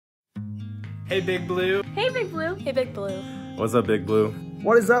Hey Big Blue. Hey Big Blue. Hey Big Blue. What's up, Big Blue?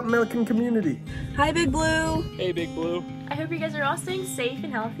 What is up, Millikin Community? Hi Big Blue. Hey Big Blue. I hope you guys are all staying safe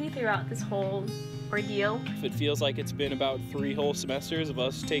and healthy throughout this whole ordeal. It feels like it's been about 3 whole semesters of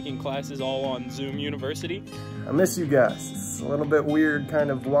us taking classes all on Zoom University. I miss you guys. It's a little bit weird kind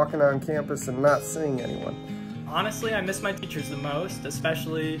of walking on campus and not seeing anyone. Honestly, I miss my teachers the most,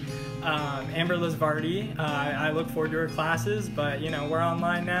 especially Amber Lisvardi. I look forward to her classes, but you know, we're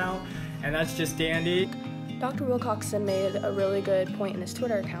online now, and that's just dandy. Dr. Wilcoxon made a really good point in his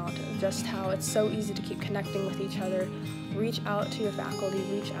Twitter account of just how it's so easy to keep connecting with each other. Reach out to your faculty,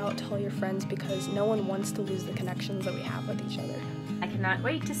 reach out to all your friends, because no one wants to lose the connections that we have with each other. I cannot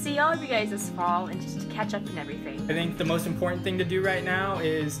wait to see all of you guys this fall and just to catch up and everything. I think the most important thing to do right now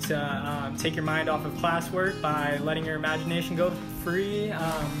is to take your mind off of classwork by letting your imagination go free.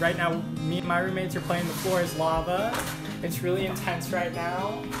 Right now, me and my roommates are playing The Floor is Lava. It's really intense right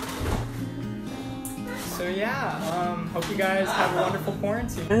now. So yeah, hope you guys have a wonderful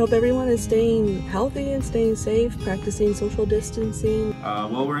quarantine. I hope everyone is staying healthy and staying safe, practicing social distancing.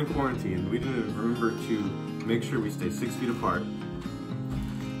 While we're in quarantine, we need to remember to make sure we stay 6 feet apart.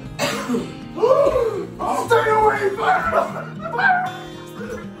 Stay away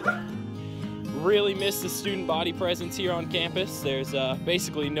Really miss the student body presence here on campus. There's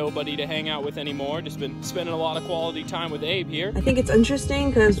basically nobody to hang out with anymore. Just been spending a lot of quality time with Abe here. I think it's interesting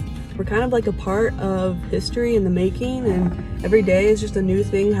because we're kind of like a part of history in the making, and every day is just a new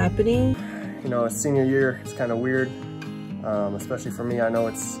thing happening. You know, senior year, it's kind of weird, especially for me. I know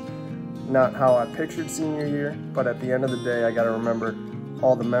it's not how I pictured senior year, but at the end of the day, I got to remember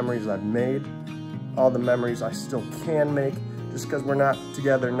all the memories I've made, all the memories I still can make. Just because we're not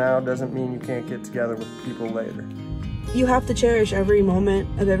together now doesn't mean you can't get together with people later. You have to cherish every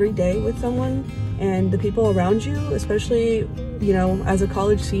moment of every day with someone and the people around you, especially, you know, as a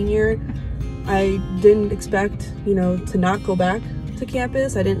college senior. I didn't expect, you know, to not go back to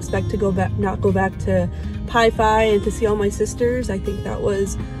campus. I didn't expect to not go back to Pi Phi and to see all my sisters. I think that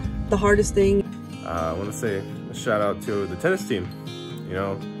was the hardest thing. I want to say a shout out to the tennis team. You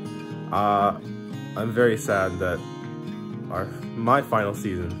know, I'm very sad that my final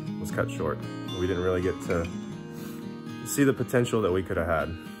season was cut short. We didn't really get to see the potential that we could have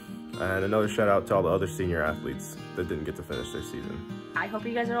had. And another shout out to all the other senior athletes that didn't get to finish their season. I hope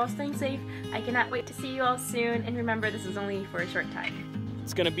you guys are all staying safe. I cannot wait to see you all soon, and remember, this is only for a short time.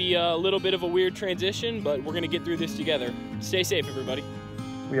 It's gonna be a little bit of a weird transition, but we're gonna get through this together. Stay safe, everybody.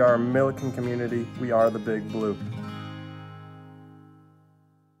 We are a Millikin community. We are the Big Blue.